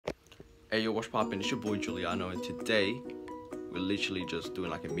Hey yo, what's poppin'? It's your boy Juliano, and today we're literally just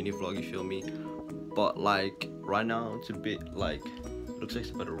doing like a mini vlog, you feel me? But like right now it's a bit like, looks like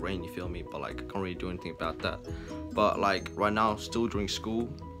it's about to rain, you feel me? But like I can't really do anything about that. But like right now, still during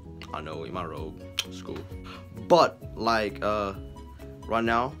school. I know, in my robe, school. But like right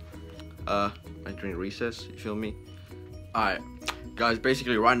now, like during recess, you feel me? Alright, guys,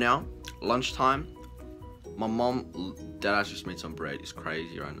 basically right now, lunchtime, my mom, dad just made some bread. It's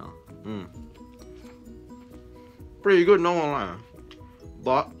crazy right now. Pretty good, no one lie.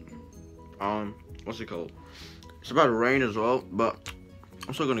 But what's it called? It's about to rain as well, but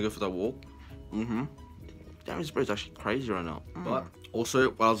I'm still gonna go for that walk. Damn, this bread's actually crazy right now. But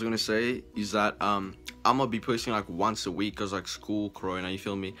also, what I was gonna say is that I'm gonna be posting like once a week, cause like school, corona, you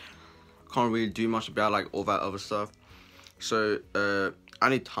feel me? Can't really do much about like all that other stuff. So I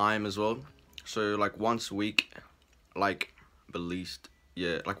need time as well. So like once a week, like the least.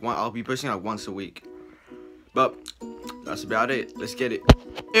 Yeah, like I'll be posting like once a week. But that's about it. Let's get it.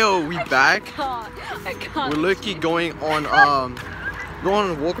 Yo, we back. I can't. We're low-key going on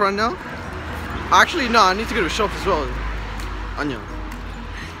a walk right now. Actually, no, I need to go to the shops as well. Anya.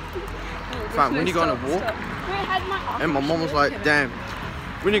 Fam, when you go on a walk, and my mom was like, damn,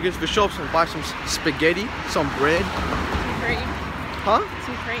 we need to go to the shops and buy some spaghetti, some bread. Some cream. Huh?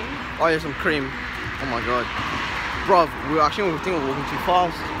 Some cream. Oh yeah, some cream. Oh my god. Bro, we think we're walking too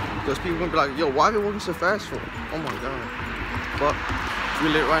fast. Because people gonna be like, yo, why are we walking so fast for? Oh my god. But it's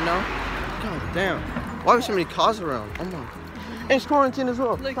really lit right now. God damn. Why are there so many cars around? Oh my. And it's quarantine as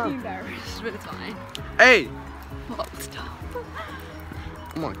well. Look, embarrassed, but it's fine. Hey! Oh, stop.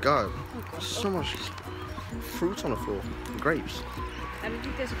 Oh my god. There's so much fruits on the floor. Grapes. I don't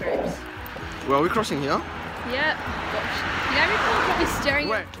think there's grapes. Well, are we crossing here? Yeah. Gosh. You know, people are probably staring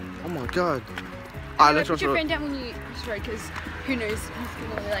Wait. at. Oh my god. Alright, let's Put your cross. friend down when you stroke, because who knows? He's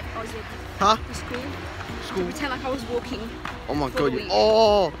gonna be like, oh, yeah. Huh? To school. School. Pretend like I was walking. Oh my for god. the week.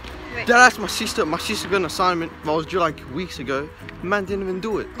 Oh! Wait. That's my sister. My sister got an assignment that was due like weeks ago. Man didn't even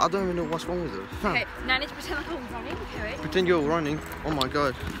do it. I don't even know what's wrong with her. Fam. Okay, now I need to pretend like I was running. Okay, wait. Pretend you're running. Oh my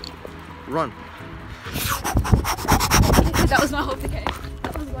god. Run. That was my whole okay.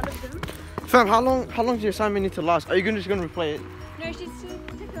 That was one of them. Fam, how long does your assignment need to last? Are you just gonna replay it? No, she's to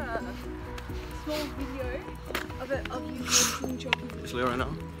take a small video of you walking, jogging. It's lit right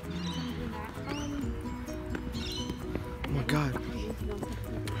now. Oh my god.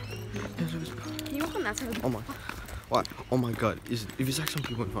 Can you walk on that side of the Oh my. What? Oh my god. If it's like some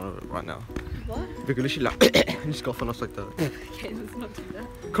people in front of it right now. What? We could literally like just cough on us like that. Okay, let's not do that.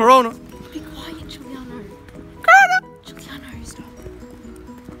 Corona! Be quiet, Juliano. Corona! Juliano, stop.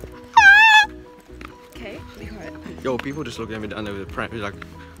 Okay, be quiet. Yo, people just looking at me down there with a prank. They're like,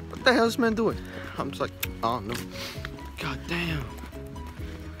 what the hell is this man doing? I'm just like, oh no. God damn.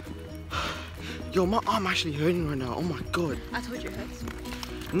 Yo, my arm actually hurting right now. Oh my god. I told you it hurts.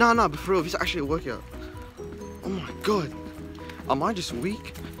 Nah, but for real, it's actually a workout. Oh my god. Am I just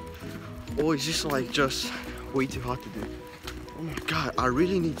weak? Or is this like just way too hard to do? Oh my god, I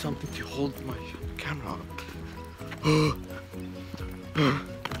really need something to hold my camera up.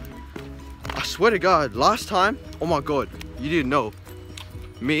 I swear to god, last time, oh my god, you didn't know.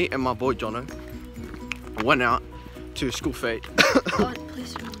 Me and my boy Jono went out to a school fete. God,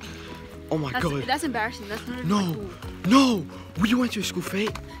 please don't. Oh my god. That's embarrassing. That's not No, cool. no, we went to a school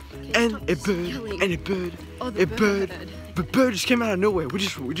fete. Okay, And stop a bird, yelling. and a bird, Oh, the a bird. bird. The bird just came out of nowhere. We're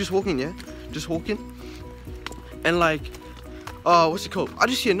just walking, yeah, just walking, and like, what's it called? I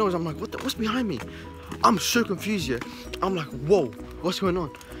just hear a noise. I'm like, what's behind me? I'm so confused, yeah. I'm like, whoa, what's going on?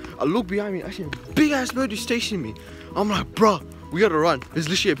 I look behind me. I see a big ass bird is chasing me. I'm like, bruh, we gotta run. There's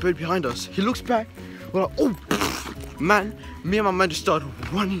literally a bird behind us. He looks back. We're like, oh, man. Me and my man just started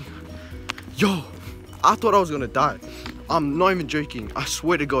running. Yo, I thought I was gonna die. I'm not even joking. I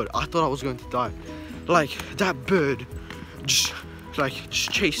swear to God, I thought I was going to die. Like that bird just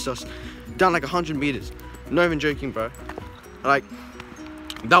chased us down like 100 meters. Not even joking, bro. Like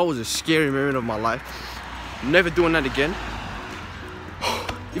that was a scary moment of my life. Never doing that again.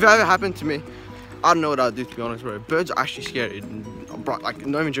 If it ever happened to me, I don't know what I'd do, to be honest, bro. Birds are actually scary, bro. Like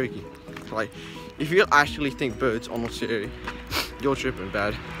not even joking. Like if you actually think birds are not scary, you're tripping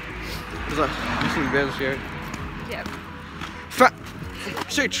bad. Cause like you think birds are scary? Yeah.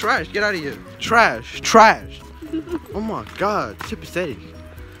 Say trash, get out of here. Trash, trash. Oh my god, so pathetic.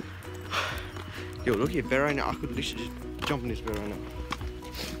 Yo, look at bear right now. I could literally just jump in this bear right now.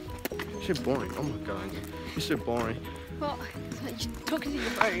 It's so boring. Oh my god, it's so boring. Well, you're talking to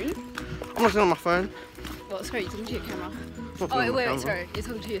your phone. I'm not talking on my phone. Well, sorry, you're talking to your camera. I'm not Oh, talking on my wait, camera. sorry. You're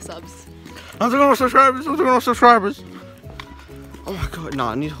talking to your subs. I'm talking on subscribers. I'm talking on subscribers. Oh my god,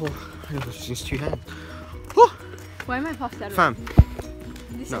 nah, I need to hold these two hands. Whew. Why am I passed out? Fam.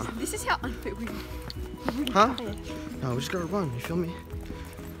 This is how unfit we are. Huh? No, we just gotta run, you feel me?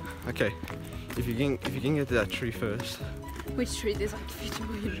 Okay. If you can get to that tree first. Which tree? There's like 50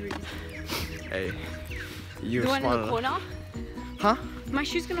 million trees. Hey. You're The one smarter. in the corner? Huh? My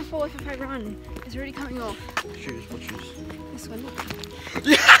shoe's gonna fall if I run. It's already coming off. Shoes, what shoes? This one.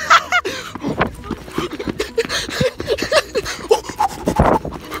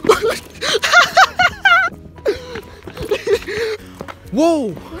 Whoa!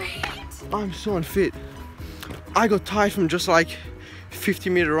 Wait. I'm so unfit. I got tired from just like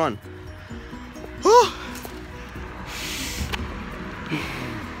 50-meter run.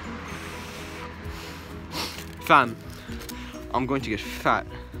 Fam, I'm going to get fat.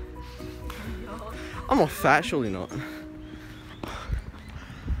 I'm not fat, surely not.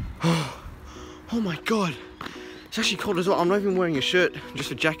 Oh my god. It's actually cold as well. I'm not even wearing a shirt,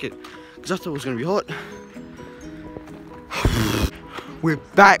 just a jacket. Because I thought it was going to be hot. We're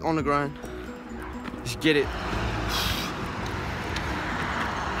back on the grind. Let's get it.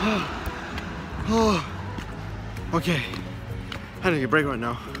 Okay. I need to take a break right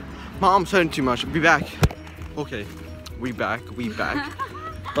now. My arm's hurting too much. Be back. Okay. We back.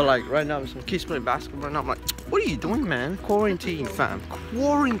 But like right now, some kids playing basketball right now. I'm like, what are you doing, man? Quarantine, fam.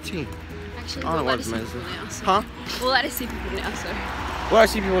 Quarantine. Actually, I don't know we'll what let it us see means. people now. So. Huh? We'll let us see people now, so. Well, I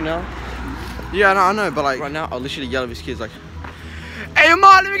see people now. Yeah, no, I know, but like right now, I'll literally yell at these kids like, "Hey,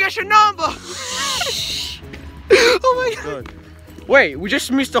 Mom, let me get your number." Oh my god. Wait, we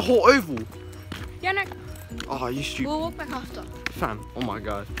just missed the whole oval. Yeah, no. Oh, you stupid. We'll walk back after. Fam, oh my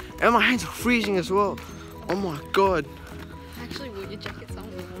god. And my hands are freezing as well. Oh my god. Actually, will your jacket's on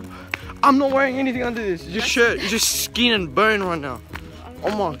warm. I'm not wearing anything under this. It's just shirt. It's just skin and bone right now.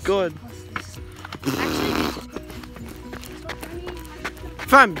 Oh my god.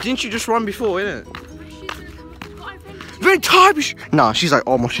 Fam, didn't you just run before, innit? Very tight. Nah, she's like,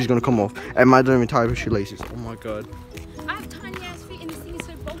 oh my, she's gonna come off. And my don't even tie her shoelaces. Oh my god. I have tiny ass feet and this thing is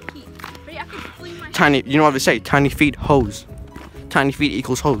so bulky. Ready, I can fling my Tiny, you know what they say? Tiny feet, hose. Tiny feet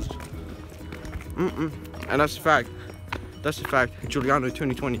equals hose. And that's a fact. That's a fact. Juliano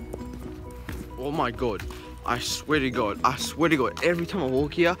 2020. Oh my god. I swear to god. Every time I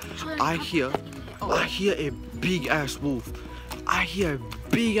walk here, I hear a big ass wolf. I hear a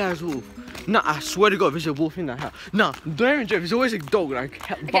big ass wolf. Nah, I swear to god, there's a wolf in that house. Nah, don't even joke. There's always a dog like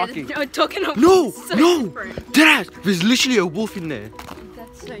barking. Okay, no, talking about No, so no. different. Dad, there's literally a wolf in there.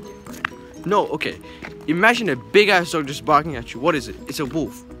 That's so different. No, okay. Imagine a big ass dog just barking at you. What is it? It's a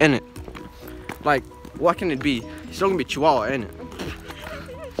wolf, ain't it? Like, what can it be? It's not gonna be Chihuahua, ain't it?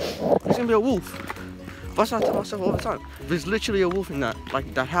 It's gonna be a wolf. That's what I tell myself all the time. There's literally a wolf in that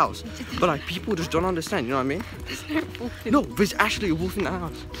house. But like people just don't understand, you know what I mean? There's no wolf in No, there's actually a wolf in that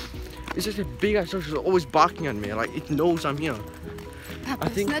house. It's just a big ass dog that's always barking at me. Like it knows I'm here. I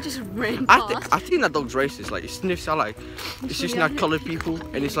think that just ran I past. think that dog's racist. Like it sniffs out like it's just not colored people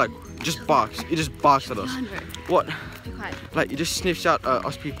and it's like just barks. It just barks at us. What? Be quiet. Like it just sniffs out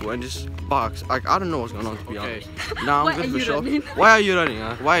us people and just barks. Like I don't know what's going on to be honest. Now I'm going to the shop. Why are you running?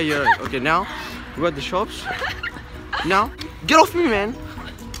 Huh? Why are you running? Okay, now we're at the shops. Now get off me, man.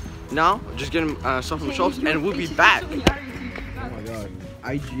 Now just getting stuff from the shops and we'll be back. Oh my god,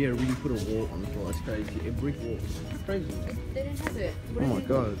 IGA really put a wall on the floor. That's crazy. A brick wall. It's crazy. They didn't have it. Oh my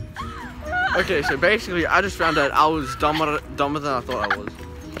god. Okay, so basically I just found out I was dumber than I thought I was.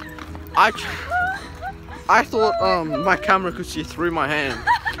 I thought my camera could see through my hand,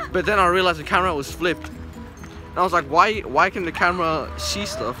 but then I realized the camera was flipped. And I was like, why can the camera see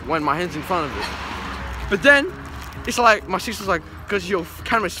stuff when my hand's in front of it? But then it's like my sister's like, because your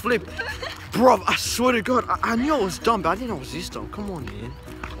camera's flipped. Bro, I swear to god, I knew I was dumb, but I didn't know I was this dumb. Come on, man.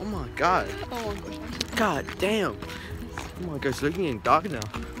 Oh my god. Oh my gosh. God damn. Oh my god, it's looking in dark now.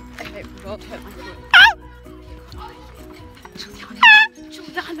 Okay, well, hurt my foot.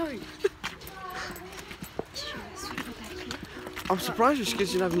 Juliano! I'm surprised your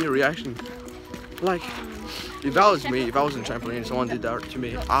kids didn't have any reaction. Like, if that was me, if I was in trampoline and someone did that to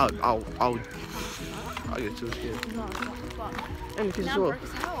me, I'll get too scared. No, it's not fun. And the kids Now as well. broke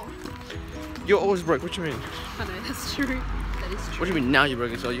as hell. You're always broke, what do you mean? I know, that's true. That is true. What do you mean now you're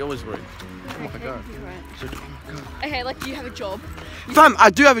broke as well? You're always broke. Oh my Okay, god. you're right. So, oh my god. Okay, like, do you have a job? Fam, I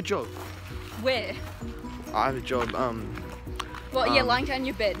do have a job. Where? I have a job, Well, yeah, lying down in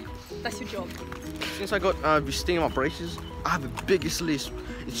your bed. That's your job. since I got this thing in my braces, I have the biggest lisp.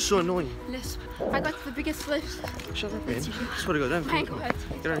 It's so annoying. Lisp. I got the biggest lisp. Shut up, man. I swear to god, damn. My ankle hurts.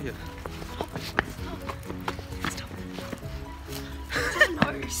 Get out of here.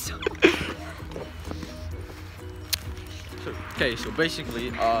 No, stop. So, Okay, so basically,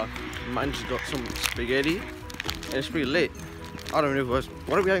 man just got some spaghetti, and it's pretty late. I don't know what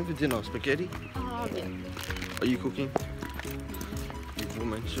are we having for dinner? Spaghetti? Yeah. Are you cooking? You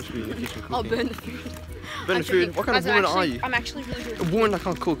woman, it's just be in the kitchen cooking. I'll burn the food. Burn the food? What kind of woman are you? I'm actually really good. A woman that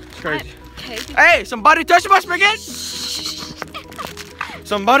can't cook. It's crazy. Okay. Hey, somebody touch my spaghetti!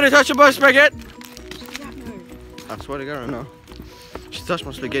 Somebody touch my spaghetti! I swear to God right now. She touched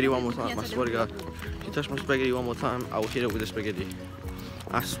my spaghetti one more time. Yes, I swear to God. She touched my spaghetti one more time. I will hit it with the spaghetti.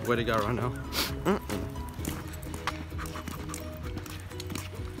 I swear to God right now. What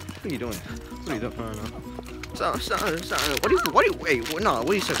are you doing? What are you doing right now? What do you wait? No, what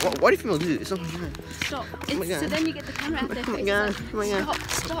do you say? Why do you feel this? Stop. Oh my So God. then you get the camera out there. Oh my God. Oh my God.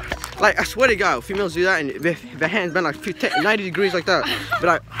 Stop. Like, I swear to God, females do that and their hands bend like 90 degrees like that. But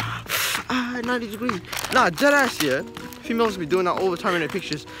like, 90 degrees. Nah, dead ass, yeah. Females be doing that all the time in their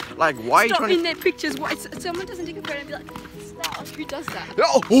pictures. Like, why are you Stop trying in to... their pictures. Why? Someone doesn't take a photo and be like, stop. Who does that?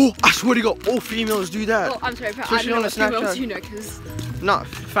 Oh, I swear to God, all females do that. Oh, I'm sorry, but I Especially don't know on what the females Snapchat. you know, because... Nah,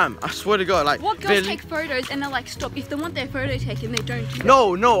 fam, I swear to God, like... What girls take photos and they're like, stop. If they want their photo taken, they don't do that.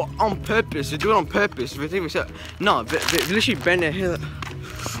 No, on purpose. They do it on purpose. They think no, they literally bend their head.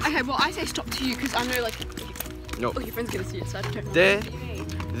 Okay, well, I say stop to you because I know, like... No. Oh, your friend's going to see it, so I don't know.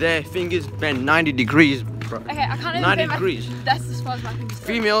 Their fingers bend 90 degrees, bro. Okay, I can't even 90 say degrees. That's as far as my fingers go.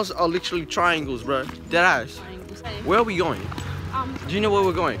 Females are literally triangles, bro. Dead ass. Triangles. Where are we going? Do you know where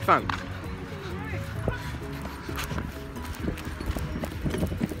we're going, fam?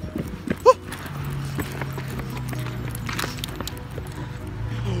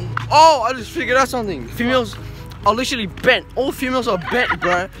 Oh, I just figured out something. Females are literally bent. All females are bent,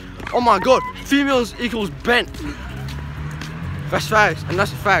 bro. Oh my God, females equals bent. That's facts, and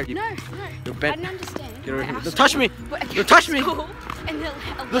that's a fact. No. You're bent. I didn't understand. Get away from me. I Don't touch me. But Don't touch me.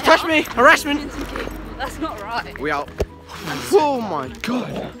 Don't touch me. Harassment. That's not right. We out. Oh my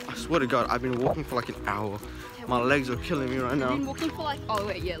God. I swear to God, I've been walking for like an hour. My legs are killing me right I've now. been walking for like, oh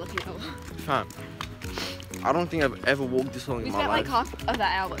wait, yeah, like an hour. Fam, I don't think I've ever walked this long We in my spent like life. half of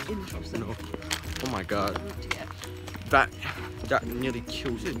that hour in the shop. So No. Oh my God. not to get. That nearly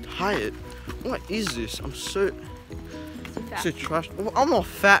kills it. Tired. What is this? I'm so fat. trash. Well, I'm not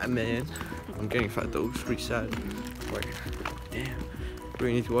fat, man. I'm getting fat though. It's pretty sad. Like, damn.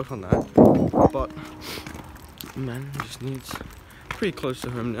 Really need to work on that. But man, just needs pretty close to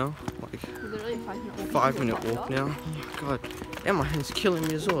home now. Like Literally a 5-minute walk. 5-minute walk now. Oh my God. And my hand's killing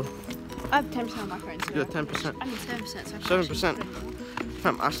me as well. I have 10% on my phone. So You got 10%. I mean 7%. So I 7%.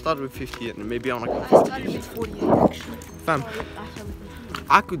 Fam, I started with 50 and maybe I'm like on I 50. started with 48 actually. Fam, I started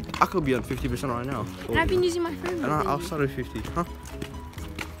with 50. I could be on 50% right now. And I've been using my phone more And than I'll you. start with 50. Huh?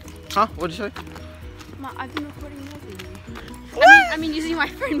 Huh? What'd you say? I've been recording more than you. I mean using my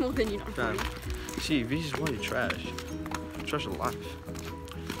phone more than you. Not Fam. recording. See, this is why you're trash. Trash of life.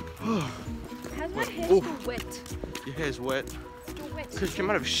 How's my hair Oh. still wet? Your hair's wet. Still wet. Because you came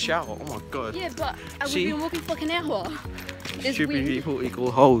out of a shower. Oh my God. Yeah, but See? we've been walking for like an hour. There's Stupid wind. people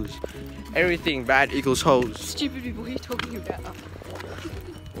equal hoes. Everything bad equals hoes. Stupid people, who are you talking about?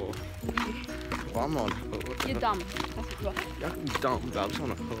 Well, I'm not. You're dumb. That's what you are. You're dumb, but I was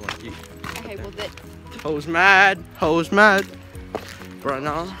on a hoe like you. Okay, well that. Hoes mad. Hoes mad. Right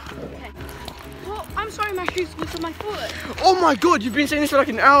now. Okay. Well, I'm sorry, my shoes slipped on my foot. Oh my God, you've been saying this for like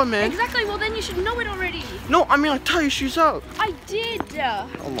an hour, man. Exactly. Well, then you should know it already. No, I mean, I tie your shoes up. I did.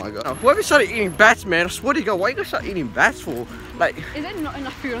 Oh my God. Whoever started eating bats, man, I swear to God, why you guys start eating bats for? Like, Is there not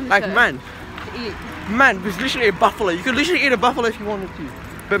enough food on the like turf man, to eat? man, there's literally a buffalo. You could literally eat a buffalo if you wanted to.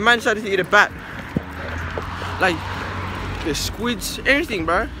 But man decided to eat a bat. Like, there's squids, everything,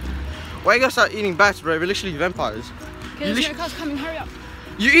 bro. Why you guys start eating bats, bro? They're literally vampires. Because there's no cars coming. Hurry up.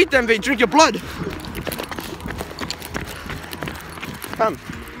 You eat them, they drink your blood. Fam,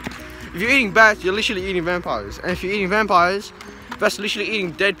 if you're eating bats, you're literally eating vampires. And if you're eating vampires, that's literally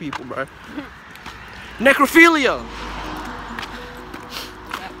eating dead people, bro. Necrophilia!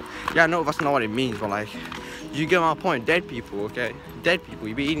 Yeah, I know that's not what it means, but like, you get my point. Dead people, okay? Dead people,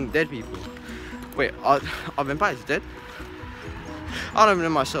 you be eating dead people. Wait, are vampires dead? I don't even know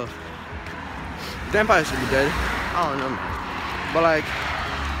myself. Vampires should be dead. I don't know, man. But like,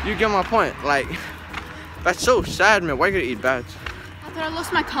 you get my point. Like, that's so sad, man. Why you gonna eat bats? I thought I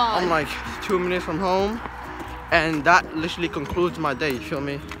lost my card. I'm like 2 minutes from home, and that literally concludes my day. You feel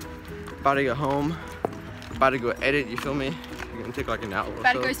me? About to get home, about to go edit. You feel me? It's gonna take like an hour.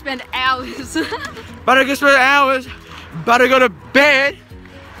 About to go spend hours. About to go spend hours. About to go to bed.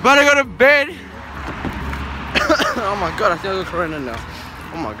 About to go to bed. Oh my God, I think I got corona now.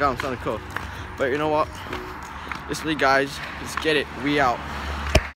 Oh my God, I'm starting to cough. But you know what? It's Lee, guys. Let's get it. We out.